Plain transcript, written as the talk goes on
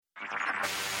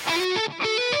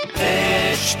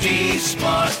HT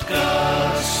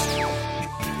Smartcast.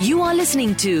 You are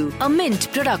listening to a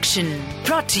Mint production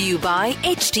brought to you by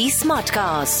HT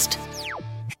Smartcast.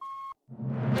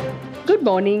 Good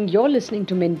morning. You're listening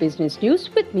to Mint Business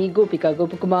News with me, Gopika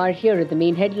Gopakumar. Here are the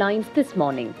main headlines this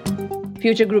morning.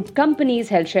 Future Group companies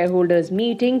held shareholders'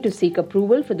 meeting to seek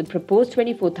approval for the proposed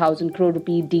 24,000 crore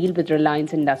rupee deal with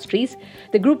Reliance Industries.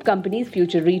 The group companies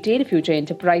Future Retail, Future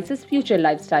Enterprises, Future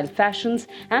Lifestyle Fashions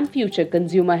and Future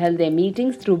Consumer held their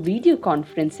meetings through video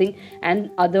conferencing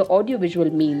and other audiovisual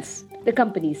means, the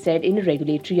company said in a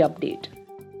regulatory update.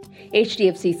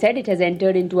 HDFC said it has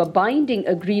entered into a binding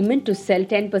agreement to sell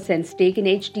 10% stake in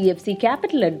HDFC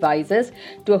Capital Advisors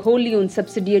to a wholly owned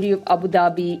subsidiary of Abu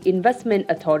Dhabi Investment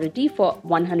Authority for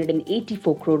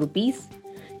 184 crore rupees.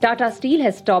 Tata Steel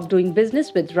has stopped doing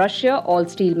business with Russia. All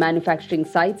steel manufacturing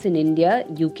sites in India,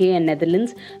 UK and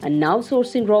Netherlands are now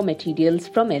sourcing raw materials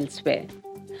from elsewhere.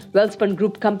 Welspun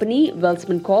Group company,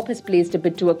 Welspun Corp, has placed a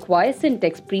bid to acquire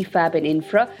Syntex Prefab and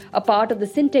Infra, a part of the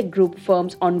Syntec Group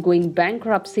firm's ongoing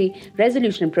bankruptcy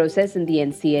resolution process in the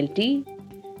NCLT.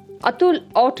 Atul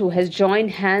Auto has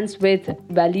joined hands with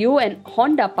Valeo and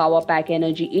Honda Powerpack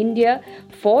Energy India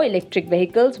for electric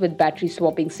vehicles with battery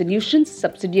swapping solutions.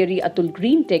 Subsidiary Atul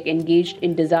Green Tech engaged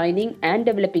in designing and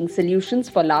developing solutions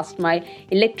for last-mile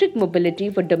electric mobility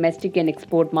for domestic and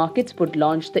export markets would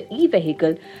launch the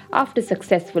e-vehicle after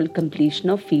successful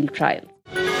completion of field trials.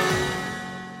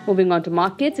 Moving on to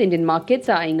markets, Indian markets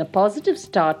are eyeing a positive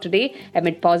start today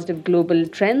amid positive global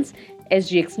trends.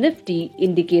 SGX Nifty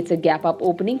indicates a gap-up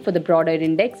opening for the broader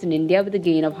index in India with a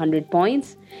gain of 100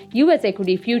 points. US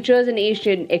equity futures and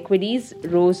Asian equities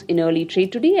rose in early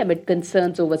trade today amid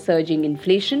concerns over surging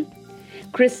inflation.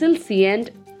 CRISIL, Cient,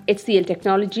 HCL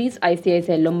Technologies,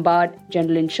 ICICI Lombard,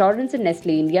 General Insurance and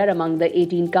Nestle India are among the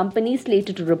 18 companies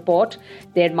slated to report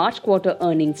their March quarter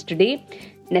earnings today.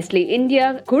 Nestle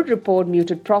India could report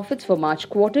muted profits for March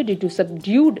quarter due to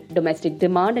subdued domestic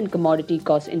demand and commodity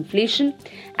cost inflation.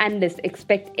 Analysts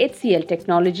expect HCL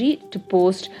Technology to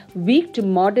post weak to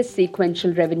modest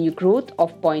sequential revenue growth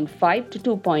of 0.5 to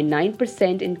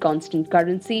 2.9% in constant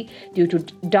currency due to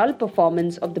dull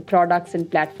performance of the products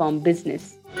and platform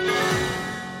business.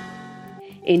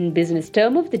 In business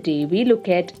term of the day, we look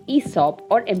at ESOP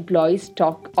or employee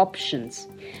stock options.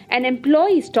 An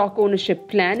employee stock ownership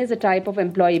plan is a type of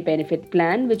employee benefit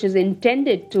plan which is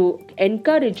intended to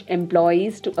encourage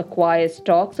employees to acquire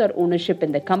stocks or ownership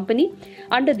in the company.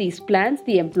 Under these plans,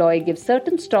 the employee gives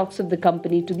certain stocks of the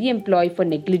company to the employee for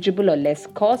negligible or less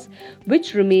cost,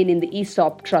 which remain in the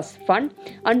ESOP trust fund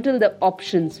until the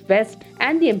options vest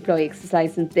and the employee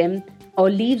exercises them or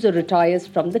leaves or retires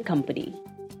from the company.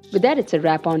 With that, it's a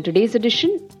wrap on today's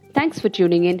edition. Thanks for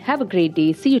tuning in. Have a great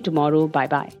day. See you tomorrow.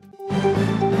 Bye-bye.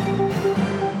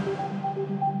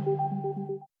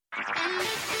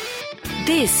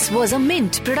 This was a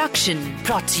Mint production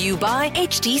brought to you by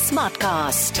HT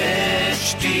Smartcast.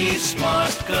 HT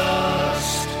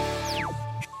Smartcast.